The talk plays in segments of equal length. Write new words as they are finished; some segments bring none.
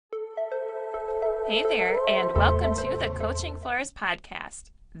Hey there, and welcome to the Coaching Floors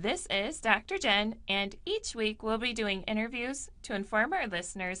podcast. This is Dr. Jen, and each week we'll be doing interviews to inform our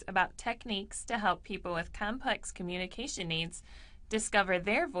listeners about techniques to help people with complex communication needs discover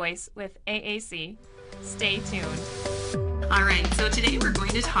their voice with AAC. Stay tuned. All right, so today we're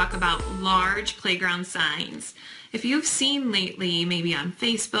going to talk about large playground signs. If you've seen lately, maybe on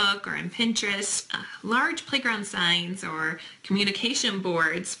Facebook or on Pinterest, large playground signs or communication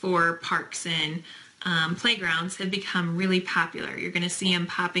boards for parks and playgrounds have become really popular. You're going to see them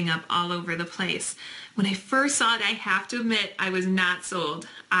popping up all over the place. When I first saw it, I have to admit I was not sold.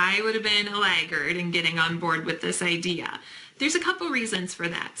 I would have been a laggard in getting on board with this idea. There's a couple reasons for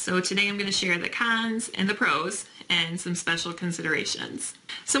that. So today I'm going to share the cons and the pros and some special considerations.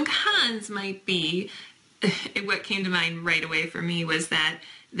 Some cons might be, what came to mind right away for me was that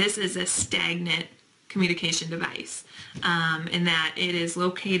this is a stagnant communication device, in that it is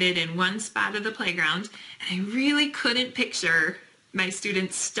located in one spot of the playground, and I really couldn't picture my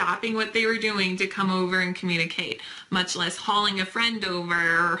students stopping what they were doing to come over and communicate, much less hauling a friend over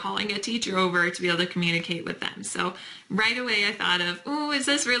or hauling a teacher over to be able to communicate with them. So right away I thought of, oh, is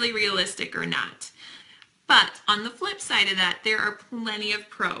this really realistic or not? But on the flip side of that, there are plenty of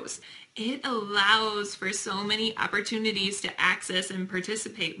pros. It allows for so many opportunities to access and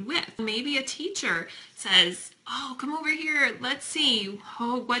participate with. Maybe a teacher says, oh, come over here, let's see,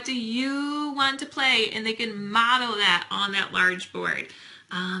 what do you want to play? And they can model that on that large board.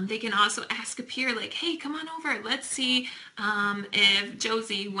 They can also ask a peer, like, hey, come on over, let's see if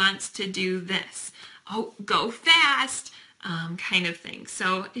Josie wants to do this. Oh, go fast. Kind of thing.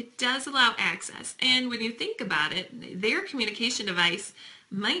 So it does allow access. And when you think about it, their communication device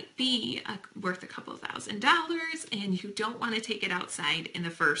might be worth a couple $1,000, and you don't want to take it outside in the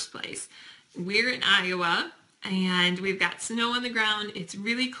first place. We're in Iowa, and we've got snow on the ground. It's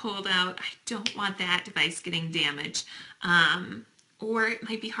really cold out. I don't want that device getting damaged. Or it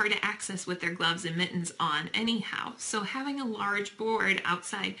might be hard to access with their gloves and mittens on anyhow. So having a large board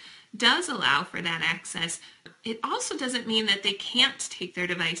outside does allow for that access. It also doesn't mean that they can't take their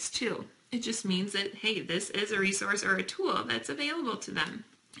device too. It just means that, hey, this is a resource or a tool that's available to them.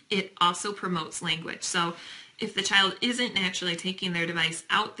 It also promotes language. So if the child isn't naturally taking their device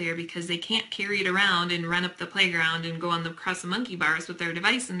out there because they can't carry it around and run up the playground and go across the monkey bars with their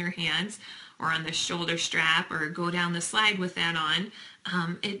device in their hands, or on the shoulder strap, or go down the slide with that on,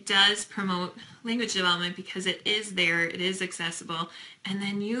 it does promote language development because it is there, it is accessible, and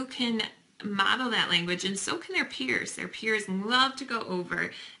then you can model that language, and so can their peers. Their peers love to go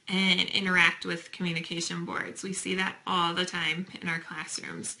over and interact with communication boards. We see that all the time in our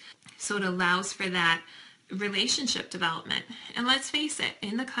classrooms. So it allows for that relationship development. And let's face it,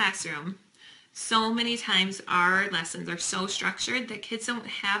 in the classroom, so many times our lessons are so structured that kids don't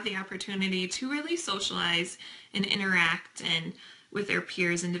have the opportunity to really socialize and interact and with their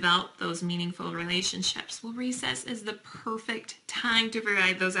peers and develop those meaningful relationships. Well, recess is the perfect time to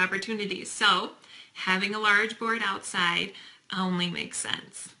provide those opportunities. So having a large board outside only makes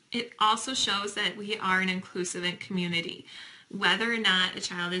sense. It also shows that we are an inclusive community. Whether or not a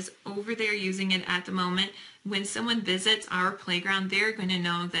child is over there using it at the moment, when someone visits our playground, they're going to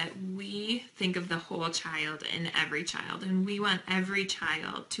know that we think of the whole child and every child, and we want every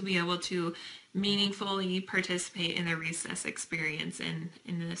child to be able to meaningfully participate in the recess experience in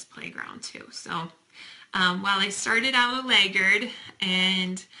this playground too. So while I started out a laggard,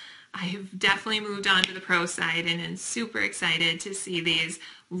 and I have definitely moved on to the pro side and am super excited to see these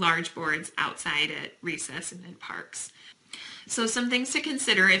large boards outside at recess and in parks. So some things to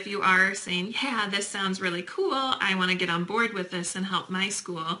consider if you are saying, yeah, this sounds really cool, I want to get on board with this and help my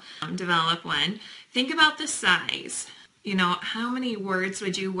school develop one. Think about the size. You know, how many words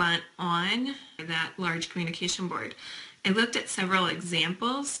would you want on that large communication board? I looked at several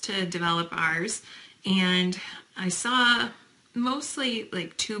examples to develop ours, and I saw mostly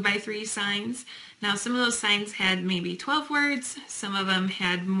like 2x3 signs. Now some of those signs had maybe 12 words, some of them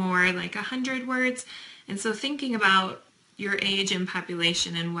had more like 100 words, and so thinking about your age and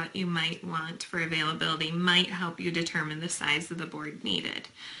population and what you might want for availability might help you determine the size of the board needed.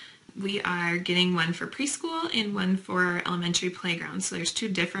 We are getting one for preschool and one for our elementary playground, so there's two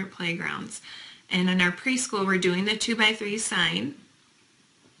different playgrounds. And in our preschool, we're doing the 2x3 sign,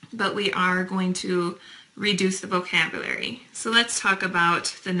 but we are going to reduce the vocabulary. So let's talk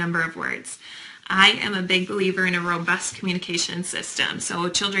about the number of words. I am a big believer in a robust communication system, so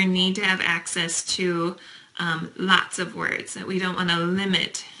children need to have access to lots of words, that we don't want to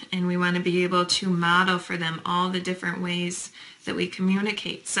limit, and we want to be able to model for them all the different ways that we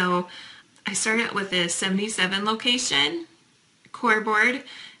communicate. So I started out with a 77 location core board,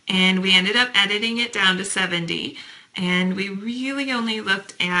 And we ended up editing it down to 70. And we really only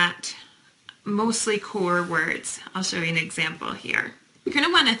looked at mostly core words. I'll show you an example here. You're going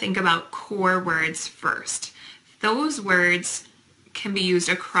to want to think about core words first. Those words can be used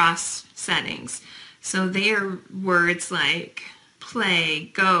across settings. So they are words like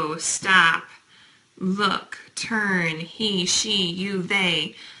play, go, stop, look, turn, he, she, you,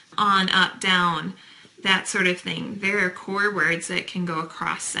 they, on, up, down, that sort of thing. There are core words that can go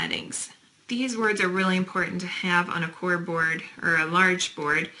across settings. These words are really important to have on a core board or a large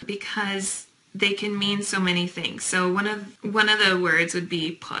board because they can mean so many things. So one of the words would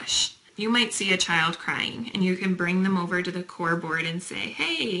be push. You might see a child crying and you can bring them over to the core board and say,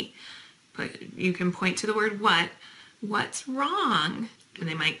 hey, you can point to the word what's wrong? And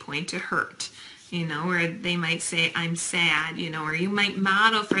they might point to hurt, or they might say, I'm sad, or you might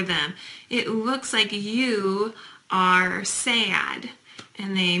model for them. It looks like you are sad.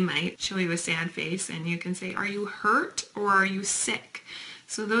 And they might show you a sad face and you can say, are you hurt or are you sick?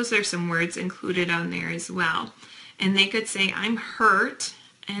 So those are some words included on there as well. And they could say, I'm hurt.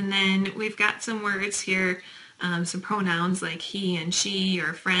 And then we've got some words here, some pronouns like he and she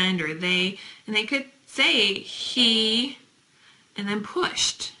or friend or they. And they could say he and then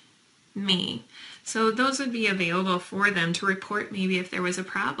pushed me. So those would be available for them to report maybe if there was a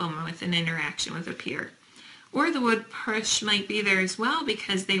problem with an interaction with a peer. Or the word push might be there as well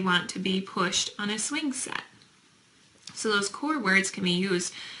because they want to be pushed on a swing set. So those core words can be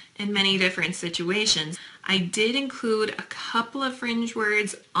used in many different situations. I did include a couple of fringe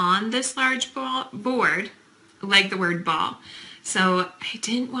words on this large board, like the word ball. So I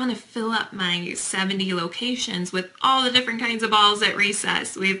didn't want to fill up my 70 locations with all the different kinds of balls at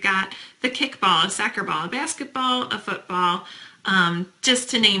recess. We've got the kickball, a soccer ball, a basketball, a football, just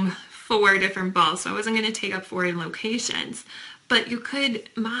to name 4 different balls. So I wasn't going to take up 4 locations. But you could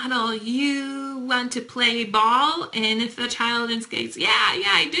model, you want to play ball, and if the child indicates, yeah,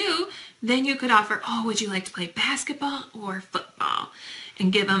 I do, then you could offer, would you like to play basketball or football?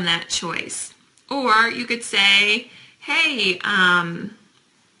 And give them that choice. Or you could say, hey,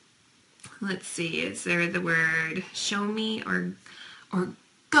 let's see, is there the word show me or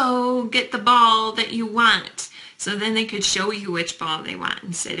go get the ball that you want? So then they could show you which ball they want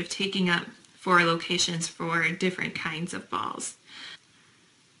instead of taking up 4 locations for different kinds of balls.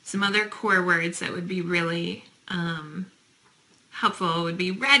 Some other core words that would be really helpful would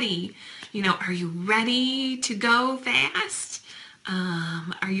be ready. Are you ready to go fast?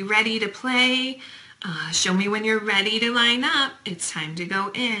 Are you ready to play? Show me when you're ready to line up. It's time to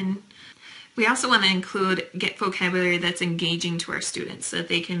go in. We also want to get vocabulary that's engaging to our students so that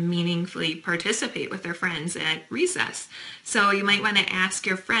they can meaningfully participate with their friends at recess. So you might want to ask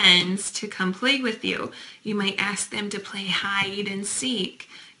your friends to come play with you. You might ask them to play hide and seek.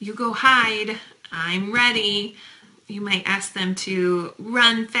 You go hide, I'm ready. You might ask them to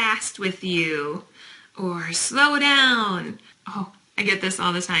run fast with you or slow down. Oh, I get this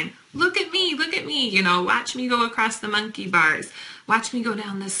all the time. Look at me, watch me go across the monkey bars. Watch me go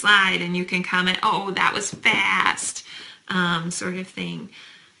down the slide, and you can comment, that was fast, sort of thing.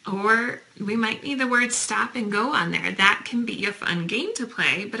 Or we might need the word stop and go on there. That can be a fun game to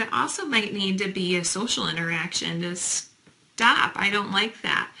play, but it also might need to be a social interaction to stop. I don't like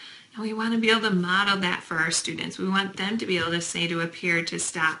that. And we want to be able to model that for our students. We want them to be able to say to a peer to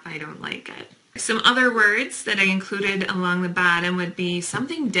stop, I don't like it. Some other words that I included along the bottom would be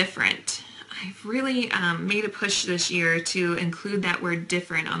something different. I've really made a push this year to include that word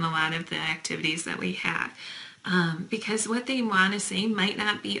different on a lot of the activities that we have because what they want to say might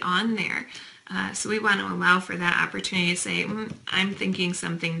not be on there. So we want to allow for that opportunity to say, I'm thinking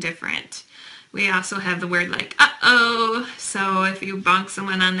something different. We also have the word like, uh-oh. So if you bonk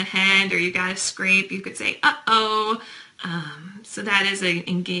someone on the head or you got a scrape, you could say, uh-oh. So that is an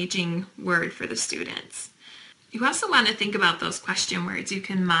engaging word for the students. You also want to think about those question words. You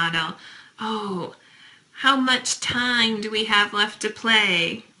can model, how much time do we have left to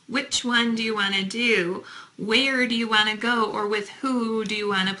play? Which one do you want to do? Where do you want to go? Or with who do you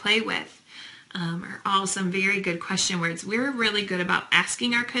want to play with? Are all some very good question words. We're really good about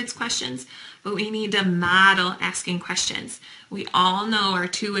asking our kids questions, but we need to model asking questions. We all know our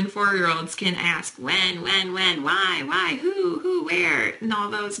 2 and 4-year-olds can ask when, why, who, where, and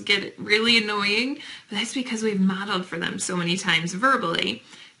all those get really annoying, but that's because we've modeled for them so many times verbally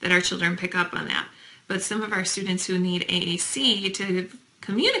that our children pick up on that. But some of our students who need AAC to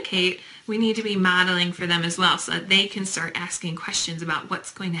communicate, we need to be modeling for them as well so that they can start asking questions about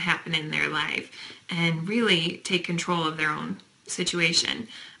what's going to happen in their life and really take control of their own situation.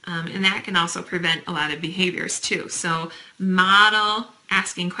 And that can also prevent a lot of behaviors too. So model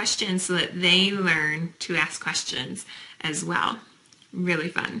asking questions so that they learn to ask questions as well. Really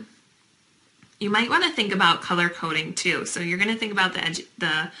fun. You might want to think about color coding too. So you're going to think about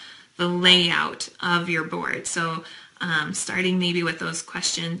the layout of your board. So starting maybe with those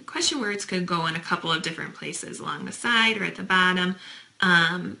question words could go in a couple of different places along the side or at the bottom.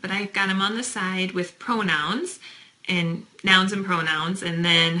 But I've got them on the side with pronouns and nouns and pronouns, and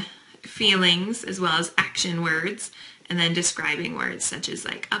then feelings as well as action words, and then describing words such as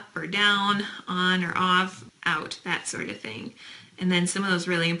like up or down, on or off, out, that sort of thing. And then some of those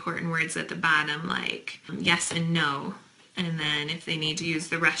really important words at the bottom like yes and no, and then if they need to use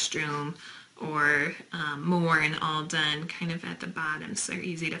the restroom or more and all done kind of at the bottom, so they're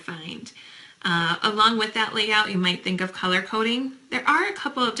easy to find. Along with that layout, you might think of color coding. There are a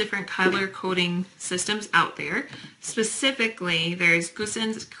couple of different color coding systems out there. Specifically, there's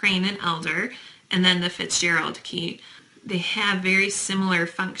Goossens, Crane, and Elder, and then the Fitzgerald key. They have very similar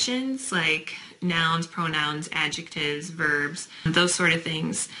functions like nouns, pronouns, adjectives, verbs, those sort of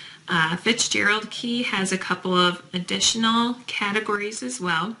things. Fitzgerald key has a couple of additional categories as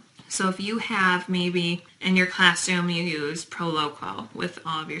well. So if you have maybe in your classroom you use Proloquo with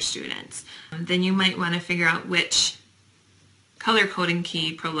all of your students, then you might want to figure out which color coding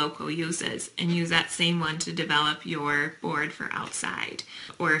key Proloquo uses and use that same one to develop your board for outside.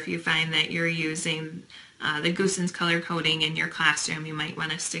 Or if you find that you're using the Goossens color coding in your classroom, you might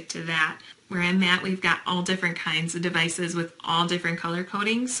want to stick to that. Where I'm at, we've got all different kinds of devices with all different color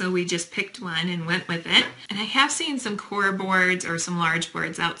coding, so we just picked one and went with it. And I have seen some core boards or some large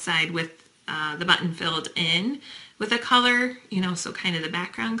boards outside with the button filled in with a color, so kind of the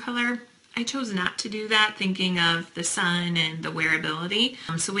background color. I chose not to do that, thinking of the sun and the wearability.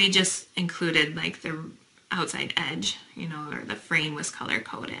 So we just included like the outside edge, or the frame was color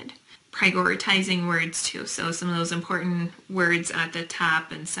coded. Prioritizing words too, so some of those important words at the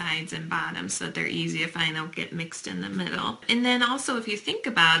top and sides and bottom so that they're easy to find, they'll get mixed in the middle. And then also if you think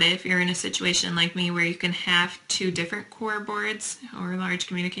about it, if you're in a situation like me where you can have two different core boards or large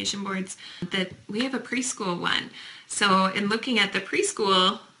communication boards, that we have a preschool one. So in looking at the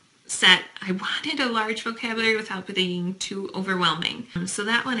preschool set, I wanted a large vocabulary without being too overwhelming. So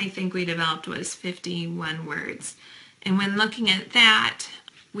that one I think we developed was 51 words. And when looking at that,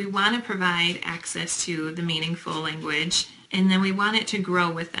 we want to provide access to the meaningful language, and then we want it to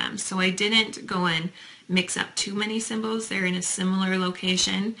grow with them. So I didn't go and mix up too many symbols. They're in a similar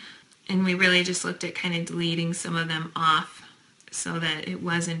location, and we really just looked at kind of deleting some of them off so that it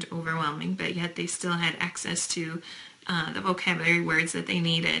wasn't overwhelming, but yet they still had access to the vocabulary words that they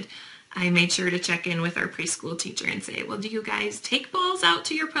needed. I made sure to check in with our preschool teacher and say, well, do you guys take balls out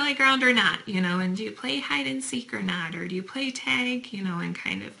to your playground or not? And do you play hide and seek or not? Or do you play tag? And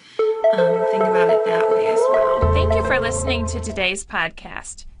kind of think about it that way as well. Thank you for listening to today's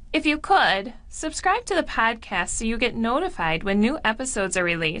podcast. If you could, subscribe to the podcast so you get notified when new episodes are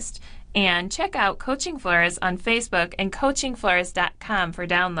released. And check out Coaching Floors on Facebook and coachingfloors.com for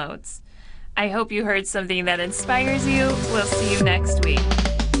downloads. I hope you heard something that inspires you. We'll see you next week.